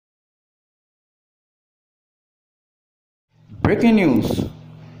Breaking news: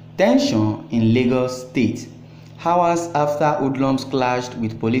 tension in Lagos State. Hours after Hoodlums clashed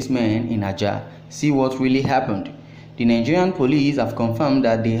with policemen in Ajah, see what really happened. The Nigerian police have confirmed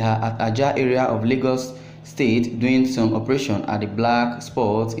that they are at Ajah area of Lagos State doing some operation at the black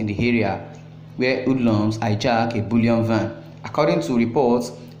spots in the area where Hoodlums hijacked a bullion van. According to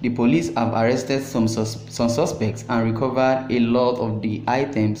reports, the police have arrested some suspects and recovered a lot of the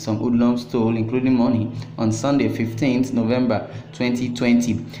items some hoodlums stole, including money, on Sunday, 15th November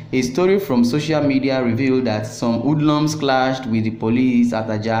 2020. A story from social media revealed that some hoodlums clashed with the police at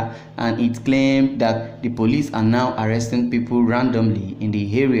Ajah, and it claimed that the police are now arresting people randomly in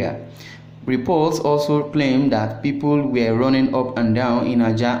the area. Reports also claim that people were running up and down in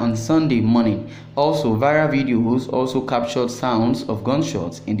Ajah on Sunday morning. Also, viral videos also captured sounds of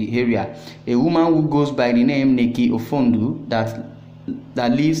gunshots in the area. A woman who goes by the name Nikki Ofondu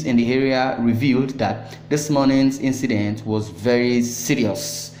that lives in the area revealed that this morning's incident was very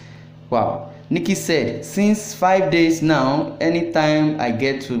serious. Wow. Nikki said, "Since 5 days now, anytime I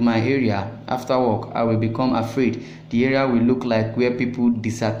get to my area after work, I will become afraid. The area will look like where people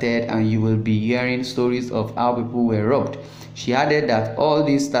deserted, and you will be hearing stories of how people were robbed." She added that all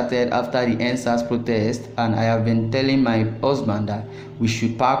this started after the NSAS protest, and I have been telling my husband that we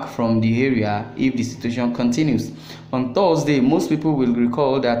should park from the area if the situation continues. On Thursday, most people will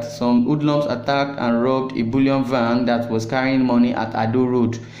recall that some hoodlums attacked and robbed a bullion van that was carrying money at Ado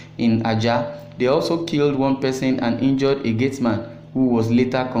Road in Ajah. They also killed one person and injured a gateman, who was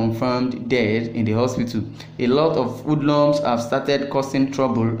later confirmed dead in the hospital. A lot of hoodlums have started causing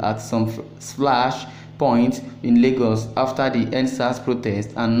trouble at some splash points in Lagos after the NSAS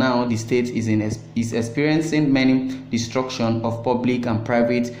protest, and now the state is experiencing many destruction of public and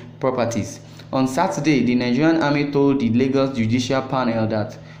private properties. On Saturday, the Nigerian Army told the Lagos Judicial Panel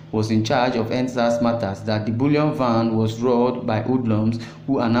that was in charge of NSAS matters that the bullion van was robbed by hoodlums,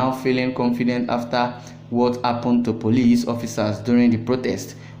 who are now feeling confident after what happened to police officers during the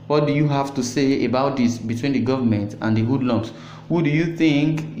protest. What do you have to say about this between the government and the hoodlums? Who do you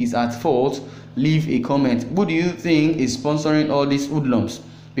think is at fault? Leave a comment. Who do you think is sponsoring all these hoodlums?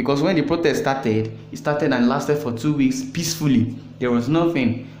 Because when the protest started, it started and lasted for 2 weeks peacefully. There was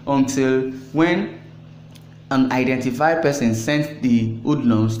nothing until when an identified person sent the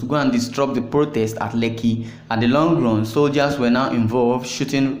hoodlums to go and disrupt the protest at Lekki. At the long run, soldiers were now involved,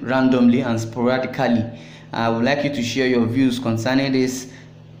 shooting randomly and sporadically. I would like you to share your views concerning this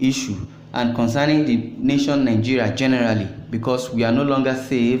issue and concerning the nation Nigeria generally, because we are no longer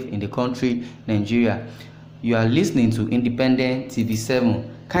safe in the country Nigeria. You are listening to Independent TV 7.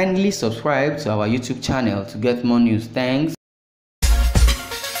 Kindly subscribe to our YouTube channel to get more news. Thanks.